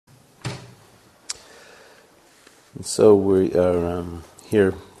So we are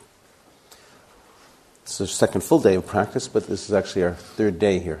here. It's our second full day of practice, but this is actually our third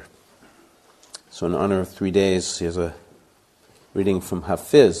day here. So in honor of 3 days, here's a reading from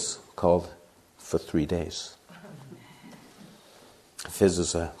Hafiz called For 3 Days. Hafiz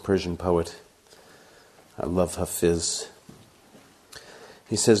is a Persian poet. I love Hafiz.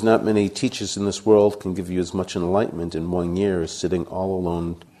 He says, "Not many teachers in this world can give you as much enlightenment in 1 year as sitting all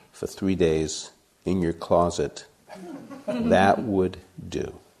alone for 3 days in your closet. That would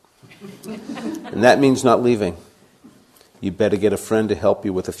do. And that means not leaving. You better get a friend to help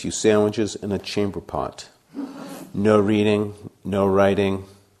you with a few sandwiches and a chamber pot. No reading, no writing.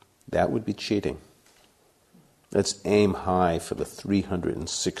 That would be cheating. Let's aim high for the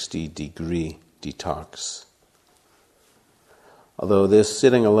 360-degree detox. Although this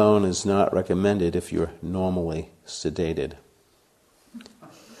sitting alone is not recommended if you're normally sedated.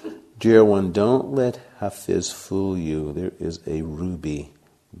 Dear one, don't let Hafiz fool you. There is a ruby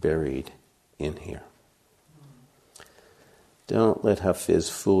buried in here. Don't let Hafiz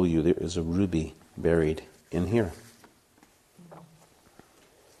fool you. There is a ruby buried in here."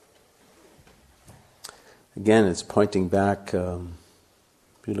 Again, it's pointing back,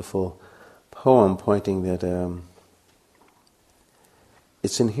 beautiful poem pointing that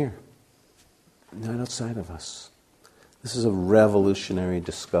it's in here, not outside of us. This is a revolutionary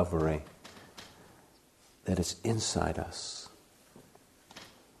discovery that it's inside us.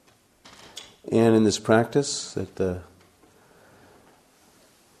 And in this practice, that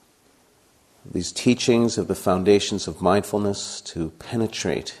these teachings of the foundations of mindfulness to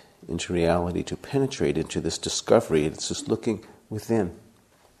penetrate into reality, to penetrate into this discovery, it's just looking within.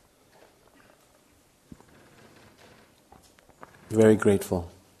 Very grateful.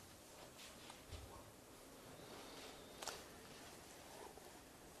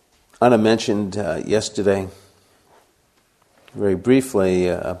 Anna mentioned yesterday, very briefly,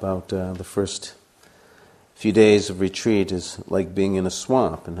 about the first few days of retreat is like being in a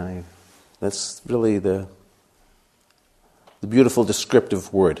swamp, and that's really the beautiful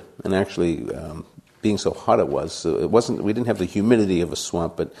descriptive word. And actually, being so hot it was, so it wasn't. We didn't have the humidity of a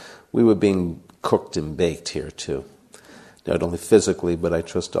swamp, but we were being cooked and baked here too, not only physically, but I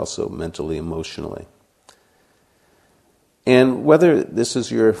trust also mentally, emotionally. And whether this is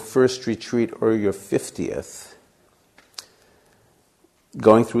your first retreat or your 50th,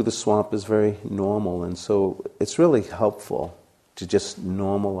 going through the swamp is very normal, and so it's really helpful to just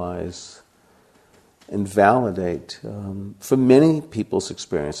normalize and validate. For many people's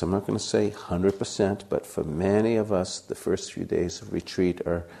experience, I'm not going to say 100%, but for many of us, the first few days of retreat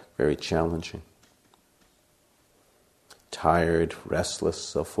are very challenging. Tired, restless,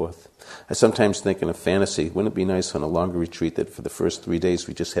 so forth. I sometimes think in a fantasy, wouldn't it be nice on a longer retreat that for the first 3 days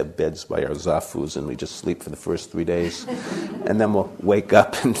we just have beds by our zafus and we just sleep for the first 3 days, and then we'll wake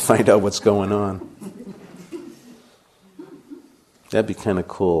up and find out what's going on. That'd be kind of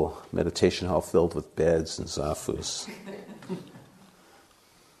cool. Meditation hall filled with beds and zafus.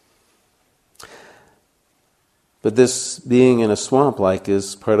 But this being in a swamp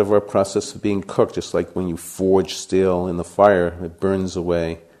is part of our process of being cooked, just like when you forge steel in the fire, it burns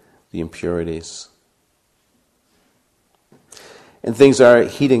away the impurities. And things are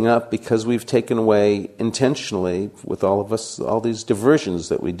heating up because we've taken away intentionally, with all of us, all these diversions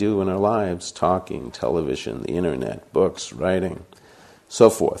that we do in our lives, talking, television, the internet, books, writing, so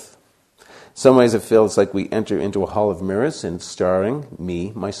forth. In some ways it feels like we enter into a hall of mirrors and it's starring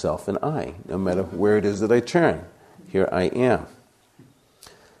me, myself, and I. No matter where it is that I turn, here I am.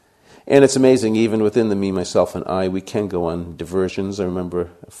 And it's amazing, even within the me, myself, and I, we can go on diversions. I remember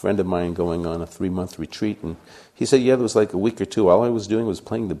a friend of mine going on a 3-month retreat, and he said, yeah, it was like a week or two. All I was doing was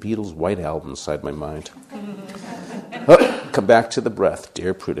playing the Beatles' White Album inside my mind. Come back to the breath,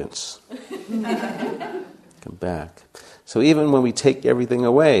 dear Prudence. Come back. So even when we take everything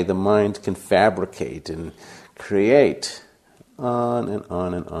away, the mind can fabricate and create, on and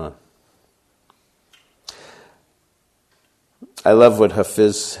on and on. I love what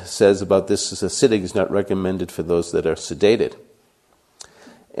Hafiz says about this. A sitting is not recommended for those that are sedated.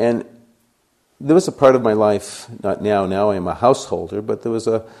 And there was a part of my life, not now I am a householder, but there was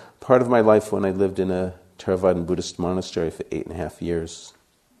a part of my life when I lived in a Theravadan Buddhist monastery for 8.5 years.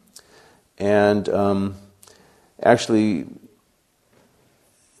 And actually,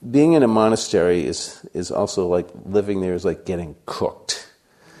 being in a monastery is also like living there is like getting cooked.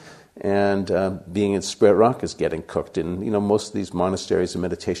 And being in Spirit Rock is getting cooked. And, most of these monasteries and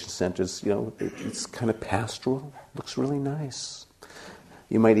meditation centers, it's kind of pastoral. Looks really nice.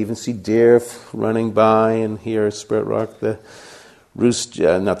 You might even see deer running by, and here at Spirit Rock, the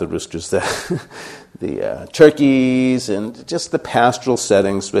not the roosters, the turkeys, and just the pastoral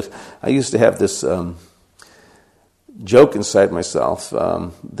settings. But I used to have this joke inside myself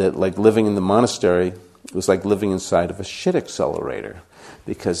that like living in the monastery was like living inside of a shit accelerator,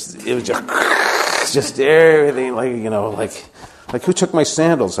 because it was just everything, like who took my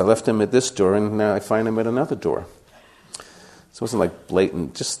sandals? I left them at this door, and now I find them at another door. So it wasn't like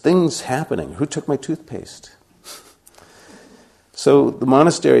blatant, just things happening. Who took my toothpaste? So the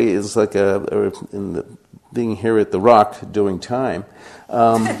monastery is like being here at the Rock doing time.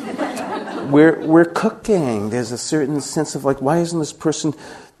 We're cooking. There's a certain sense of like, why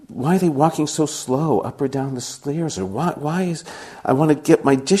are they walking so slow up or down the stairs? Or why I want to get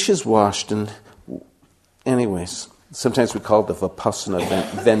my dishes washed. And anyways, sometimes we call it the Vipassana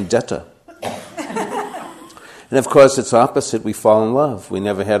vendetta. And of course, it's opposite. We fall in love. We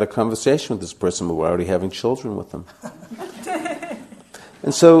never had a conversation with this person, but we're already having children with them.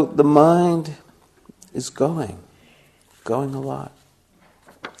 And so the mind is going a lot.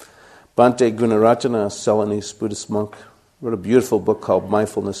 Bhante Gunaratana, a Ceylonese Buddhist monk, wrote a beautiful book called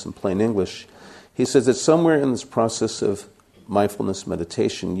Mindfulness in Plain English. He says that somewhere in this process of mindfulness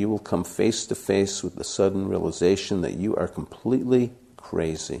meditation, you will come face to face with the sudden realization that you are completely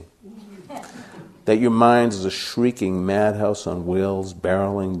crazy. That your mind is a shrieking madhouse on wheels,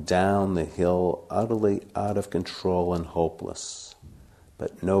 barreling down the hill, utterly out of control and hopeless.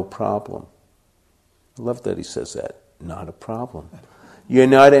 But no problem. I love that he says that. Not a problem. You're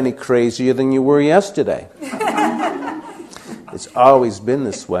not any crazier than you were yesterday. It's always been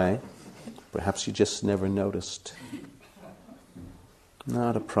this way. Perhaps you just never noticed.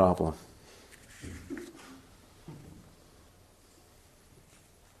 Not a problem.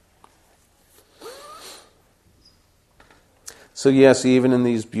 So yes, even in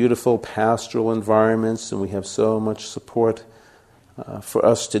these beautiful pastoral environments, and we have so much support for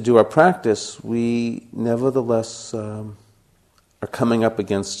us to do our practice, we nevertheless are coming up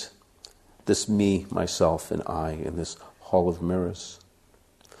against this me, myself, and I in this hall of mirrors.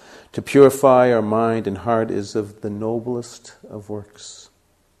 To purify our mind and heart is of the noblest of works,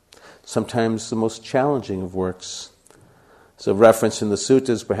 sometimes the most challenging of works. So reference in the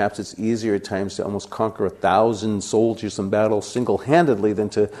suttas, perhaps it's easier at times to almost conquer 1,000 soldiers in battle single-handedly than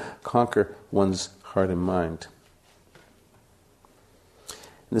to conquer one's heart and mind.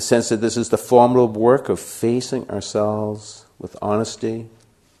 In the sense that this is the formidable work of facing ourselves with honesty,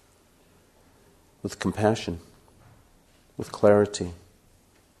 with compassion, with clarity.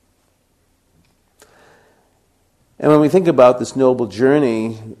 And when we think about this noble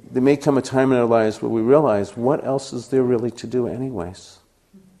journey, there may come a time in our lives where we realize, what else is there really to do anyways?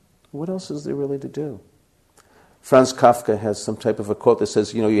 What else is there really to do? Franz Kafka has some type of a quote that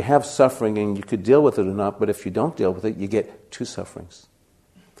says, you have suffering and you could deal with it or not, but if you don't deal with it, you get two sufferings.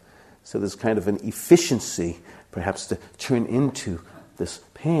 So there's kind of an efficiency, perhaps, to turn into this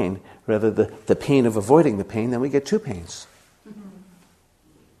pain, rather the pain of avoiding the pain, then we get two pains.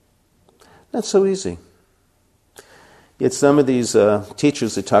 Not so easy. Yet some of these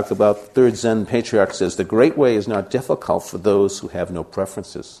teachers that talk about third Zen patriarch says the great way is not difficult for those who have no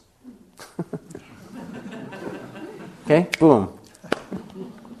preferences. Okay, boom.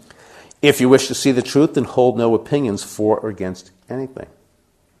 If you wish to see the truth, then hold no opinions for or against anything.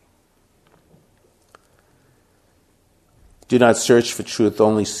 Do not search for truth,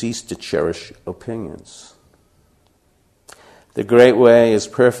 only cease to cherish opinions. The great way is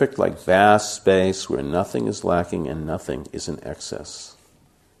perfect, like vast space where nothing is lacking and nothing is in excess.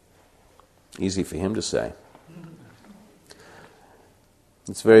 Easy for him to say.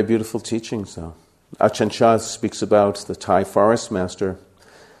 It's very beautiful teachings, though. Ajahn Chah speaks about the Thai forest master.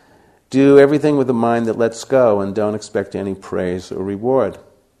 Do everything with a mind that lets go and don't expect any praise or reward.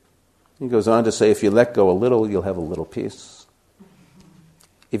 He goes on to say, if you let go a little, you'll have a little peace.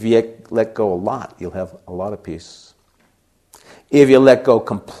 If you let go a lot, you'll have a lot of peace. If you let go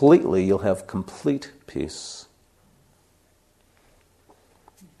completely, you'll have complete peace.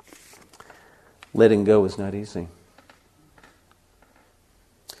 Letting go is not easy.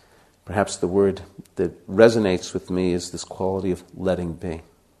 Perhaps the word that resonates with me is this quality of letting be.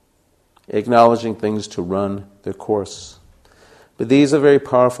 Acknowledging things to run their course. But these are very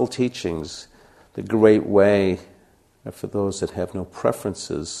powerful teachings. The great way are for those that have no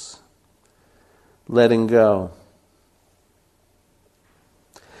preferences. Letting go.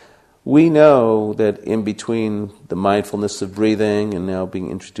 We know that in between the mindfulness of breathing and now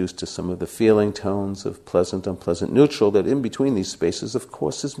being introduced to some of the feeling tones of pleasant, unpleasant, neutral, that in between these spaces, of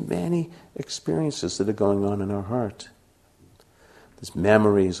course, there's many experiences that are going on in our heart. There's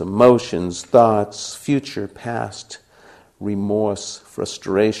memories, emotions, thoughts, future, past, remorse,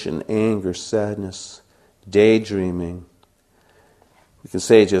 frustration, anger, sadness, daydreaming. We can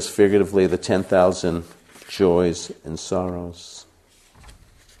say just figuratively the 10,000 joys and sorrows.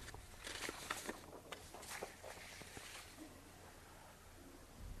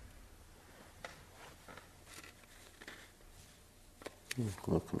 I'm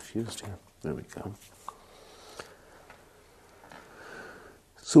a little confused here. There we go.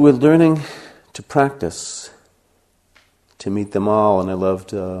 So we're learning to practice, to meet them all. And I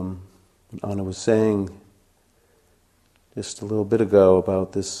loved what Anna was saying just a little bit ago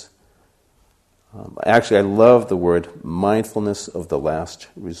about this. Actually, I love the word mindfulness of the last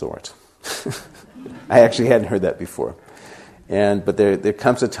resort. I actually hadn't heard that before. But there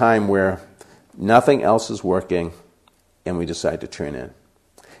comes a time where nothing else is working and we decide to turn in.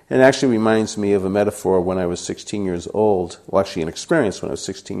 And it actually reminds me of a metaphor when I was 16 years old, well, actually an experience when I was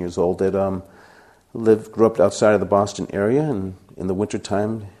 16 years old, that grew up outside of the Boston area, and in the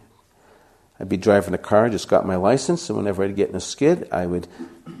wintertime I'd be driving a car, just got my license, and whenever I'd get in a skid, I would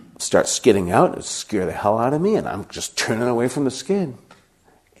start skidding out. It would scare the hell out of me, and I'm just turning away from the skid.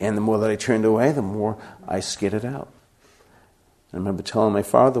 And the more that I turned away, the more I skidded out. I remember telling my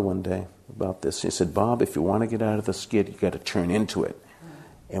father one day about this. He said, "Bob, if you want to get out of the skid, you got to turn into it."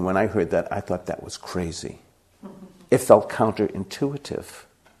 And when I heard that, I thought that was crazy. It felt counterintuitive.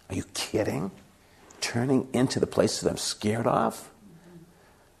 Are you kidding? Turning into the place that I'm scared of?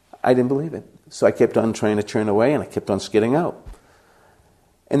 I didn't believe it. So I kept on trying to turn away, and I kept on skidding out.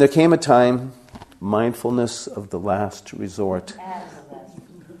 And there came a time, mindfulness of the last resort.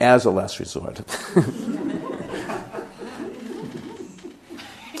 As a last resort.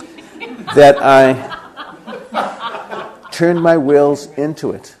 That I turned my wills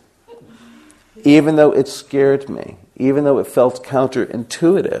into it. Even though it scared me, even though it felt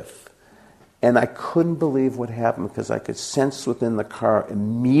counterintuitive. And I couldn't believe what happened, because I could sense within the car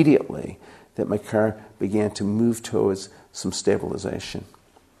immediately that my car began to move towards some stabilization.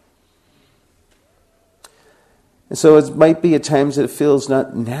 And so it might be at times that it feels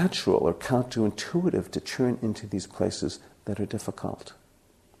not natural or counterintuitive to turn into these places that are difficult.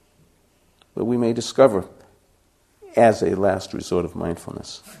 But we may discover as a last resort of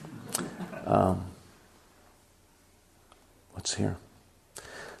mindfulness. What's here?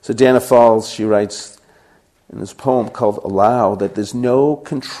 So Dana Falls, she writes in this poem called Allow, that there's no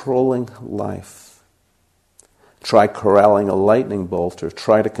controlling life. Try corralling a lightning bolt, or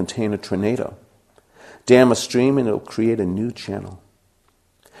try to contain a tornado. Dam a stream and it'll create a new channel.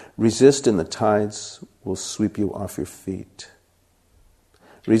 Resist and the tides will sweep you off your feet.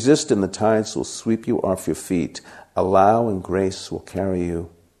 Resist and the tides will sweep you off your feet. Allow and grace will carry you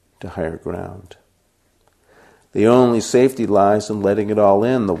to higher ground. The only safety lies in letting it all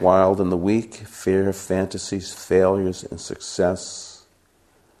in, the wild and the weak, fear, fantasies, failures, and success.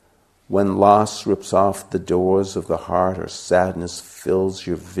 When loss rips off the doors of the heart, or sadness fills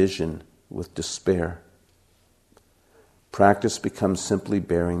your vision with despair, practice becomes simply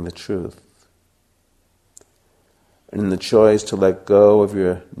bearing the truth. And in the choice to let go of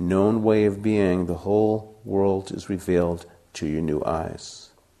your known way of being, the whole world is revealed to your new eyes.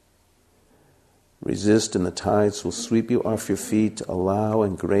 Resist and the tides will sweep you off your feet. Allow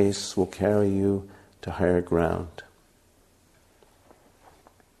and grace will carry you to higher ground.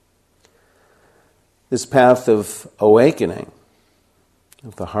 This path of awakening,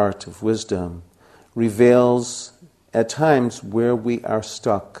 of the heart of wisdom, reveals at times where we are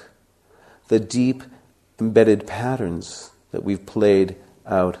stuck, the deep embedded patterns that we've played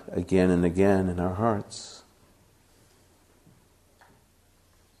out again and again in our hearts.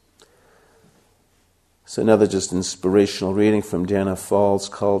 So another just inspirational reading from Dana Falls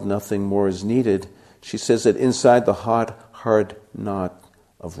called Nothing More Is Needed. She says that inside the hot, hard knot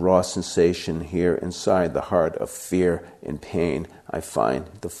of raw sensation, here inside the heart of fear and pain, I find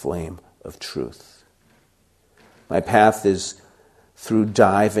the flame of truth. My path is through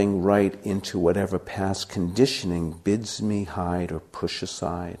diving right into whatever past conditioning bids me hide or push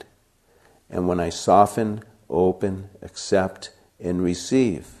aside. And when I soften, open, accept, and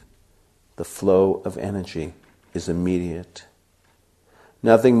receive, the flow of energy is immediate.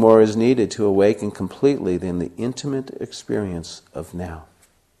 Nothing more is needed to awaken completely than the intimate experience of now,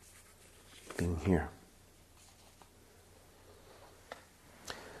 being here.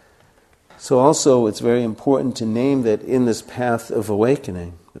 So also it's very important to name that in this path of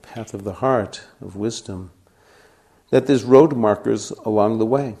awakening, the path of the heart, of wisdom, that there's road markers along the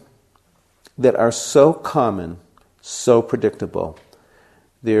way that are so common, so predictable.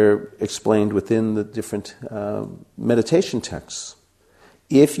 They're explained within the different meditation texts.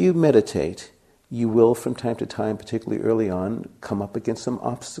 If you meditate, you will from time to time, particularly early on, come up against some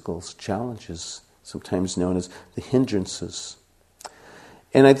obstacles, challenges, sometimes known as the hindrances.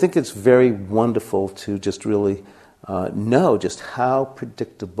 And I think it's very wonderful to just really know just how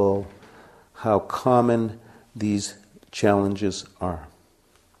predictable, how common these challenges are.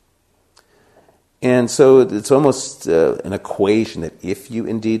 And so it's almost an equation that if you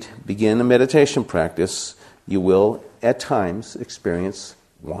indeed begin a meditation practice, you will at times experience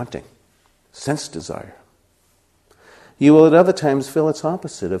wanting, sense desire. You will at other times feel its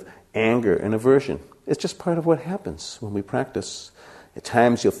opposite of anger and aversion. It's just part of what happens when we practice. At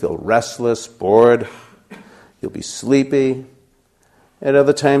times you'll feel restless, bored, you'll be sleepy. At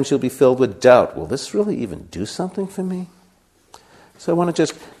other times you'll be filled with doubt. Will this really even do something for me? So I want to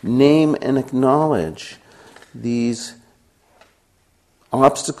just name and acknowledge these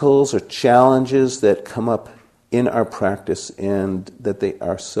obstacles or challenges that come up in our practice and that they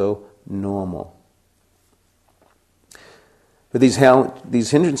are so normal. But these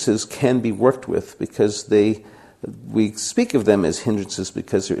hindrances can be worked with because we speak of them as hindrances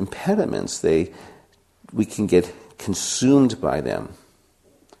because they're impediments. We can get consumed by them.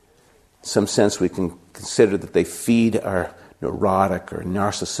 In some sense, we can consider that they feed our neurotic or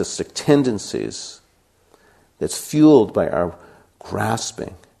narcissistic tendencies that's fueled by our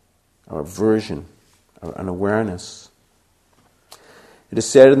grasping, our aversion, our unawareness. It is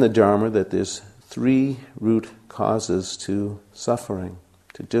said in the Dharma that there's 3 root causes to suffering,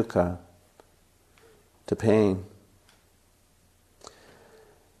 to dukkha, to pain.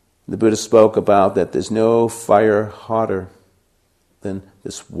 The Buddha spoke about that there's no fire hotter than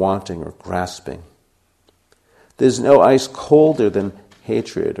this wanting or grasping. There's no ice colder than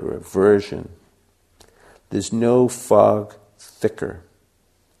hatred or aversion. There's no fog thicker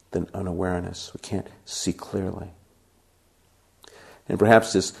than unawareness. We can't see clearly. And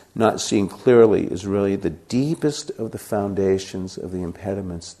perhaps this not seeing clearly is really the deepest of the foundations of the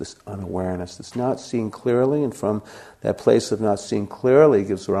impediments, this unawareness, this not seeing clearly, and from that place of not seeing clearly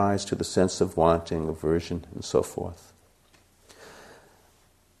gives rise to the sense of wanting, aversion, and so forth.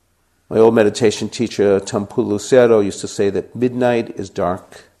 My old meditation teacher, Tampulu Sero, used to say that midnight is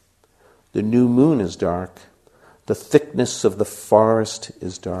dark, the new moon is dark, the thickness of the forest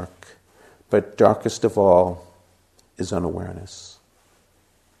is dark, but darkest of all is unawareness.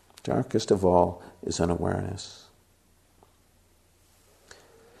 Darkest of all is unawareness.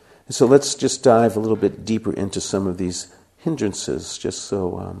 And so let's just dive a little bit deeper into some of these hindrances, just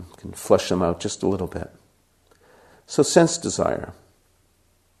so we can flesh them out just a little bit. So sense desire.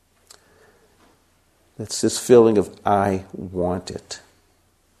 That's this feeling of I want it.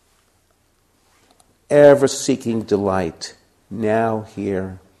 Ever seeking delight, now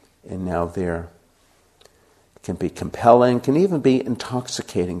here and now there. It can be compelling, can even be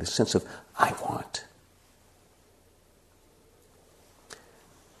intoxicating, the sense of I want.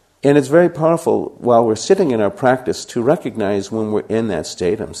 And it's very powerful while we're sitting in our practice to recognize when we're in that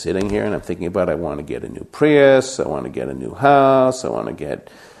state. I'm sitting here and I'm thinking about I want to get a new Prius, I want to get a new house, I want to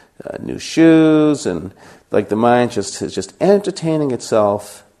get new shoes, and like the mind is just entertaining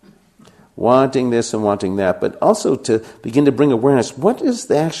itself, wanting this and wanting that, but also to begin to bring awareness. What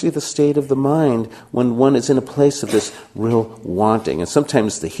is actually the state of the mind when one is in a place of this real wanting? And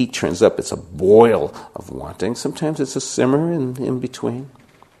sometimes the heat turns up, it's a boil of wanting. Sometimes it's a simmer in between,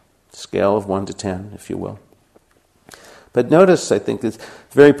 scale of 1 to 10, if you will. But notice, I think, it's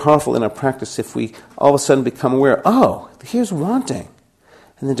very powerful in our practice if we all of a sudden become aware, oh, here's wanting.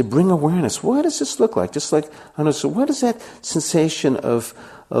 And then to bring awareness, what does this look like? Just like, so what is that sensation of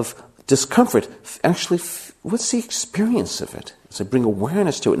discomfort? Actually, what's the experience of it? So I bring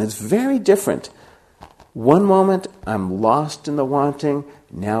awareness to it, and it's very different. One moment, I'm lost in the wanting,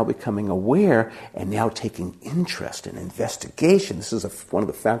 now becoming aware, and now taking interest in investigation. This is one of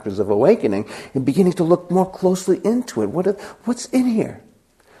the factors of awakening, and beginning to look more closely into it. What's in here?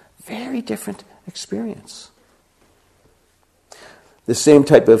 Very different experience. The same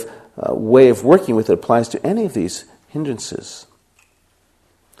type of way of working with it applies to any of these hindrances.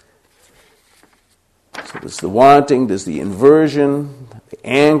 So there's the wanting, there's the inversion, the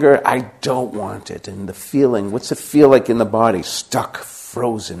anger, I don't want it, and the feeling, what's it feel like in the body? Stuck,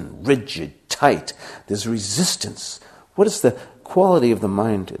 frozen, rigid, tight. There's resistance. What is the quality of the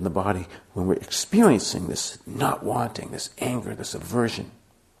mind in the body when we're experiencing this not wanting, this anger, this aversion?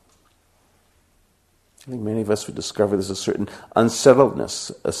 I think many of us would discover there's a certain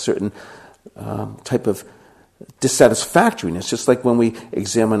unsettledness, a certain type of dissatisfactoriness, just like when we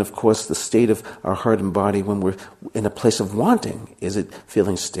examine, of course, the state of our heart and body when we're in a place of wanting. Is it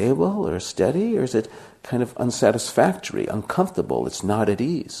feeling stable or steady, or is it kind of unsatisfactory, uncomfortable, it's not at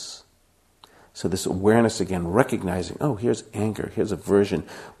ease? So this awareness again, recognizing, oh, here's anger, here's aversion.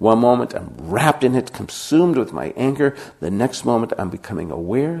 One moment I'm wrapped in it, consumed with my anger. The next moment I'm becoming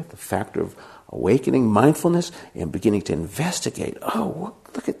aware, the factor of awakening mindfulness, and beginning to investigate. Oh,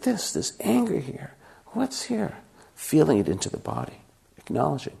 look at this anger here. What's here? Feeling it into the body,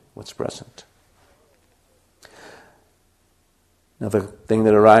 acknowledging what's present. Another thing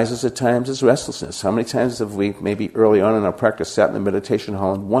that arises at times is restlessness. How many times have we, maybe early on in our practice, sat in the meditation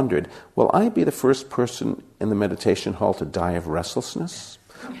hall and wondered, will I be the first person in the meditation hall to die of restlessness?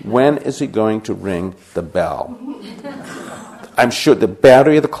 When is he going to ring the bell? I'm sure the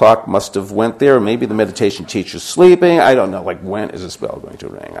battery of the clock must have went there, or maybe the meditation teacher's sleeping. I don't know, when is this bell going to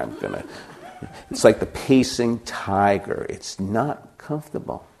ring? It's like the pacing tiger. It's not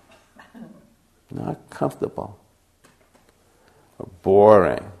comfortable. Not comfortable. Or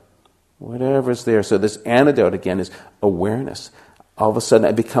boring, whatever's there. So this antidote again is awareness. All of a sudden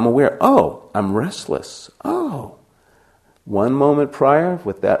I become aware, oh, I'm restless. Oh, one moment prior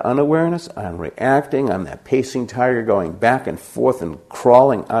with that unawareness, I'm reacting, I'm that pacing tiger going back and forth and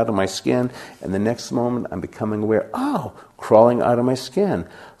crawling out of my skin. And the next moment I'm becoming aware, oh, crawling out of my skin.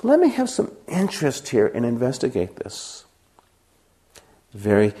 Let me have some interest here and investigate this.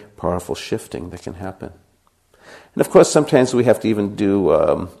 Very powerful shifting that can happen. And of course, sometimes we have to even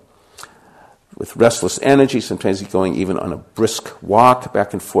do, with restless energy, sometimes going even on a brisk walk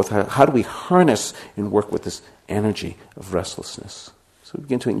back and forth. How do we harness and work with this energy of restlessness? So we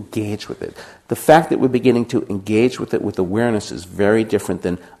begin to engage with it. The fact that we're beginning to engage with it with awareness is very different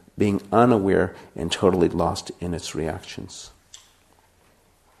than being unaware and totally lost in its reactions.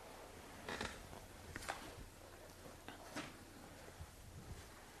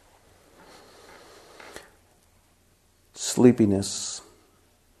 Sleepiness.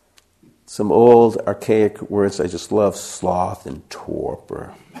 Some old archaic words I just love, sloth and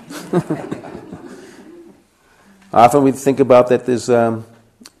torpor. Often we think about that there's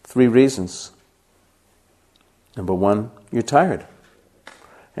 3 reasons. Number 1, you're tired.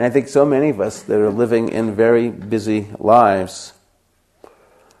 And I think so many of us that are living in very busy lives,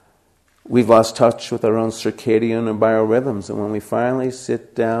 we've lost touch with our own circadian and biorhythms. And when we finally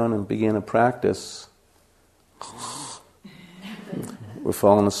sit down and begin a practice, we're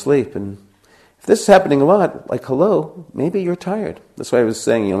falling asleep. And if this is happening a lot, like hello, maybe you're tired. That's why I was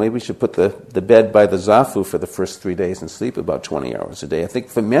saying, maybe we should put the bed by the zafu for the first 3 days and sleep about 20 hours a day. I think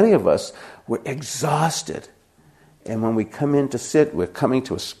for many of us, we're exhausted. And when we come in to sit, we're coming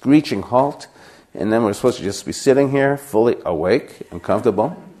to a screeching halt, and then we're supposed to just be sitting here, fully awake and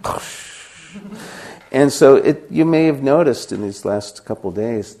comfortable. And so you may have noticed in these last couple of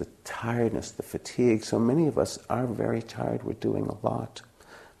days the tiredness, the fatigue. So many of us are very tired. We're doing a lot.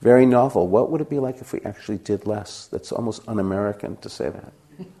 Very novel. What would it be like if we actually did less? That's almost un-American to say that.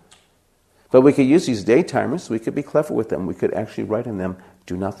 But we could use these day timers. We could be clever with them. We could actually write in them,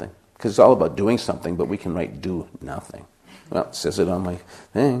 do nothing. Because it's all about doing something, but we can write do nothing. Well, it says it on my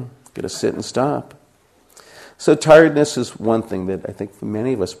thing. Got to sit and stop. So tiredness is one thing that I think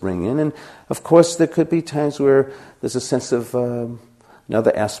many of us bring in. And of course, there could be times where there's a sense of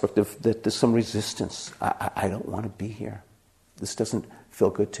another aspect of that there's some resistance. I don't want to be here. This doesn't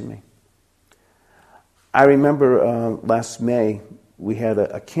feel good to me. I remember last May, we had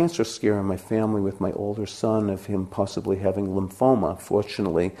a cancer scare in my family with my older son of him possibly having lymphoma.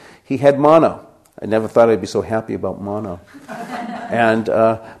 Fortunately, he had mono. I never thought I'd be so happy about mono.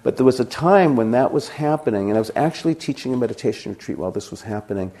 But there was a time when that was happening, and I was actually teaching a meditation retreat while this was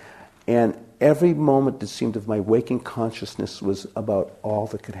happening, and every moment it seemed of my waking consciousness was about all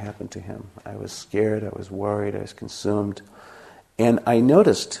that could happen to him. I was scared, I was worried, I was consumed. And I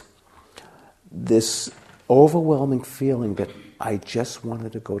noticed this overwhelming feeling that I just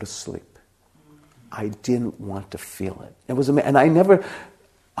wanted to go to sleep. I didn't want to feel it. It was amazing. And I never...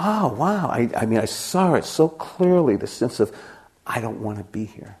 Oh, wow. I saw it so clearly, the sense of, I don't want to be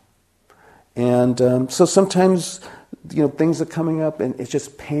here. And so sometimes, things are coming up and it's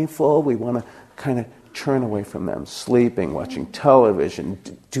just painful. We want to kind of turn away from them, sleeping, watching television,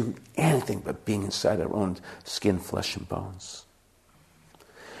 do anything but being inside our own skin, flesh, and bones.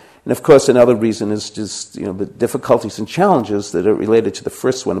 And of course, another reason is just, the difficulties and challenges that are related to the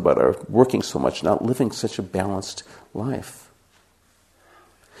first one about our working so much, not living such a balanced life.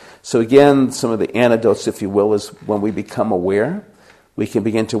 So again, some of the antidotes, if you will, is when we become aware, we can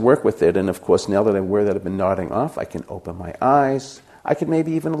begin to work with it. And of course, now that I'm aware that I've been nodding off, I can open my eyes. I could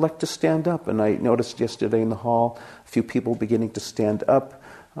maybe even elect to stand up. And I noticed yesterday in the hall, a few people beginning to stand up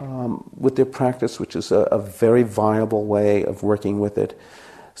with their practice, which is a very viable way of working with it.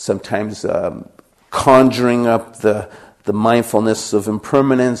 Sometimes conjuring up the the mindfulness of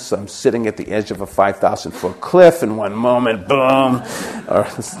impermanence. I'm sitting at the edge of a 5,000-foot cliff in one moment, boom, or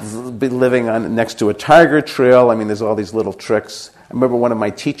be living next to a tiger trail. I mean, there's all these little tricks. I remember one of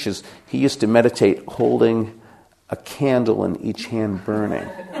my teachers, he used to meditate holding a candle in each hand burning.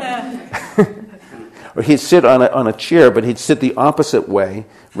 Or he'd sit on a chair, but he'd sit the opposite way.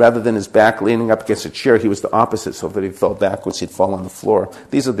 Rather than his back leaning up against a chair, he was the opposite, so that he fell backwards, he'd fall on the floor.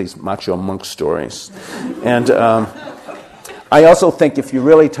 These are these macho monk stories. And I also think if you're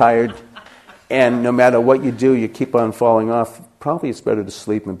really tired, and no matter what you do, you keep on falling off, probably it's better to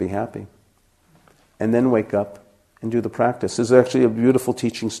sleep and be happy. And then wake up and do the practice. There's actually a beautiful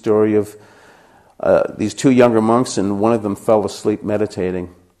teaching story of these two younger monks, and one of them fell asleep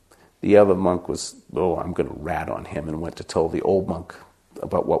meditating. The other monk was, I'm going to rat on him, and went to tell the old monk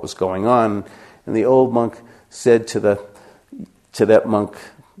about what was going on. And the old monk said to that monk,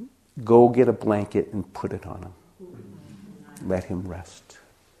 go get a blanket and put it on him. Let him rest.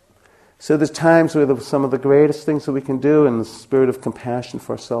 So there's times where some of the greatest things that we can do in the spirit of compassion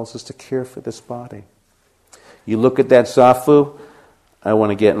for ourselves is to care for this body. You look at that zafu, I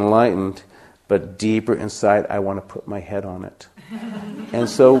want to get enlightened, but deeper inside, I want to put my head on it. And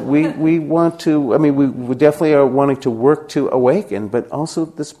so we want to, we definitely are wanting to work to awaken, but also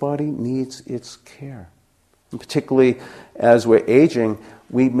this body needs its care. And particularly as we're aging,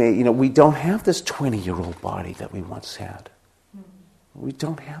 we don't have this 20-year-old body that we once had. We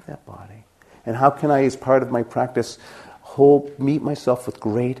don't have that body. And how can I, as part of my practice, meet myself with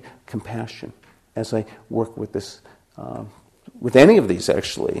great compassion as I work with this, with any of these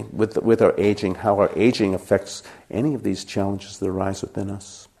actually, with our aging, how our aging affects any of these challenges that arise within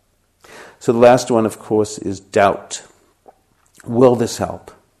us. So the last one, of course, is doubt. Will this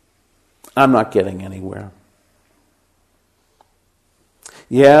help? I'm not getting anywhere.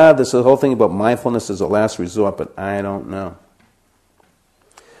 Yeah, there's the whole thing about mindfulness as a last resort, but I don't know.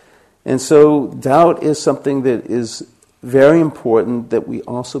 And so doubt is something that is very important that we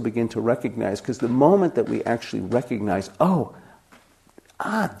also begin to recognize, because the moment that we actually recognize,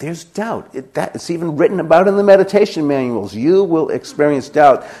 there's doubt. It's even written about in the meditation manuals. You will experience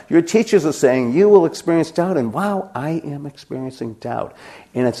doubt. Your teachers are saying you will experience doubt, and wow, I am experiencing doubt.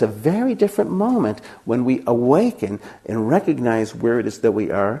 And it's a very different moment when we awaken and recognize where it is that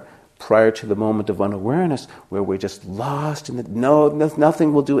we are prior to the moment of unawareness, where we're just lost and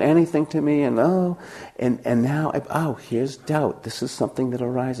nothing will do anything to me, and now, here's doubt. This is something that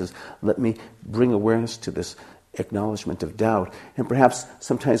arises. Let me bring awareness to this acknowledgement of doubt. And perhaps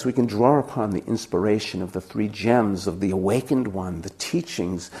sometimes we can draw upon the inspiration of the three gems of the awakened one, the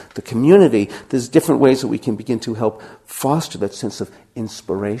teachings, the community. There's different ways that we can begin to help foster that sense of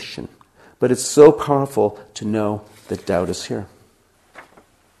inspiration. But it's so powerful to know that doubt is here.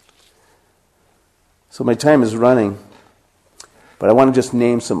 So my time is running, but I want to just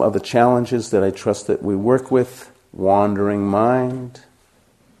name some other challenges that I trust that we work with. Wandering mind.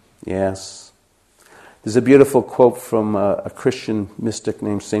 Yes. There's a beautiful quote from a Christian mystic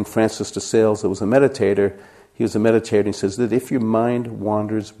named St. Francis de Sales that was a meditator. He was a meditator. He says that if your mind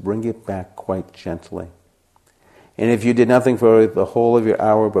wanders, bring it back quite gently. And if you did nothing for the whole of your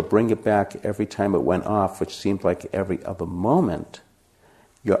hour, but bring it back every time it went off, which seemed like every other moment,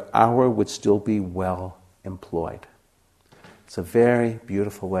 your hour would still be well employed. It's a very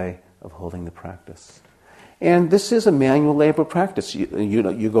beautiful way of holding the practice. And this is a manual labor practice.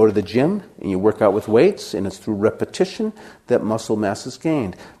 You go to the gym and you work out with weights, and it's through repetition that muscle mass is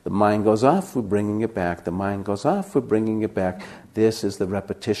gained. The mind goes off, we're bringing it back. The mind goes off, we're bringing it back. This is the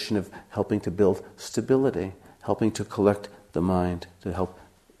repetition of helping to build stability, helping to collect the mind, to help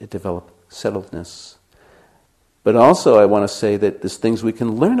it develop settledness. But also I want to say that there's things we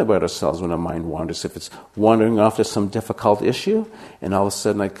can learn about ourselves when our mind wanders. If it's wandering off to some difficult issue, and all of a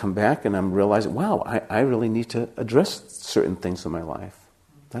sudden I come back and I'm realizing, wow, I really need to address certain things in my life.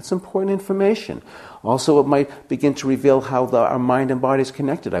 That's important information. Also, it might begin to reveal how our mind and body is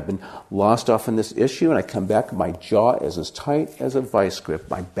connected. I've been lost off in this issue, and I come back, my jaw is as tight as a vice grip.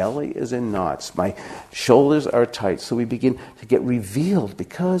 My belly is in knots. My shoulders are tight. So we begin to get revealed.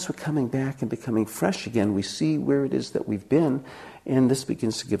 Because we're coming back and becoming fresh again, we see where it is that we've been, and this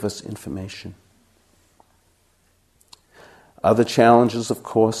begins to give us information. Other challenges, of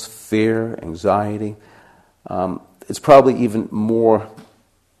course, fear, anxiety. It's probably even more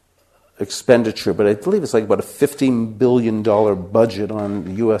expenditure, but I believe it's like about a $15 billion budget on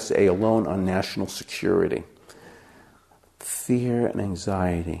the USA alone on national security. Fear and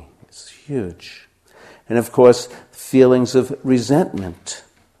anxiety is huge. And of course, feelings of resentment,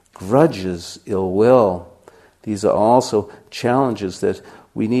 grudges, ill will. These are also challenges that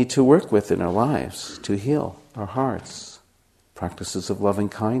we need to work with in our lives to heal our hearts. practices of loving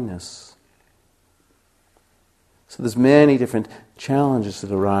kindness. So there's many different challenges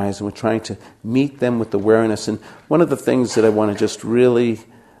that arise, and we're trying to meet them with awareness. And one of the things that I want to just really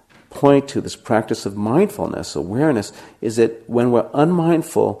point to, this practice of mindfulness, awareness, is that when we're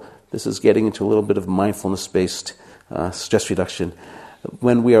unmindful, this is getting into a little bit of mindfulness-based stress reduction.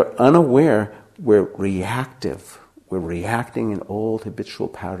 When we are unaware, we're reactive. We're reacting in old habitual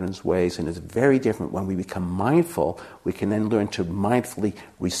patterns ways, and it's very different. When we become mindful, we can then learn to mindfully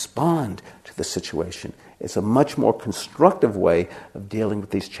respond to the situation. It's a much more constructive way of dealing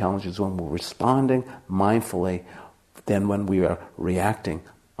with these challenges when we're responding mindfully than when we are reacting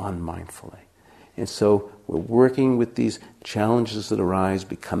unmindfully. And so we're working with these challenges that arise,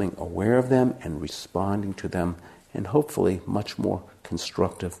 becoming aware of them and responding to them in hopefully much more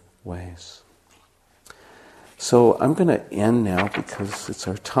constructive ways. So I'm going to end now because it's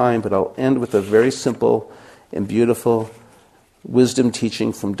our time, but I'll end with a very simple and beautiful wisdom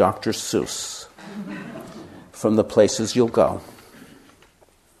teaching from Dr. Seuss, from The Places You'll Go.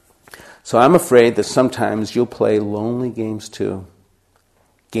 So I'm afraid that sometimes you'll play lonely games too.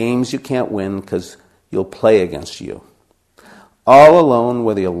 Games you can't win because you'll play against you. All alone,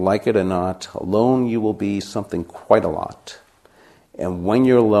 whether you like it or not, alone you will be something quite a lot. And when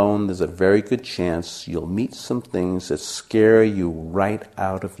you're alone, there's a very good chance you'll meet some things that scare you right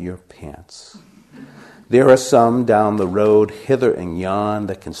out of your pants. There are some down the road hither and yon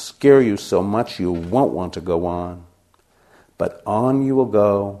that can scare you so much you won't want to go on. But on you will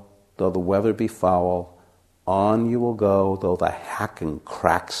go, though the weather be foul. On you will go, though the hacking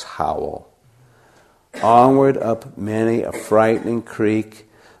cracks howl. Onward up many a frightening creek,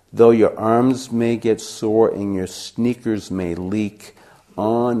 though your arms may get sore and your sneakers may leak.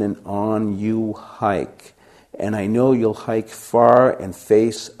 On and on you hike. And I know you'll hike far and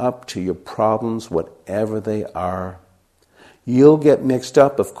face up to your problems, whatever they are. You'll get mixed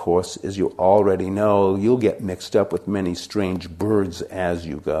up, of course, as you already know. You'll get mixed up with many strange birds as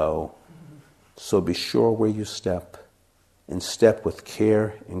you go. So be sure where you step, and step with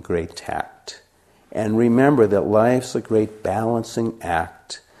care and great tact. And remember that life's a great balancing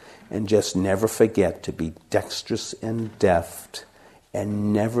act, and just never forget to be dexterous and deft,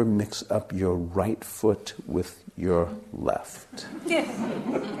 and never mix up your right foot with your left.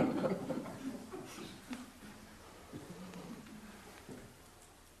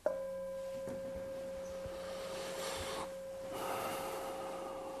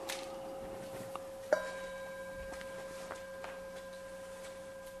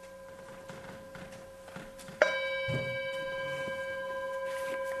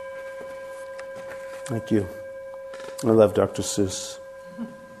 Thank you. I love Dr. Seuss.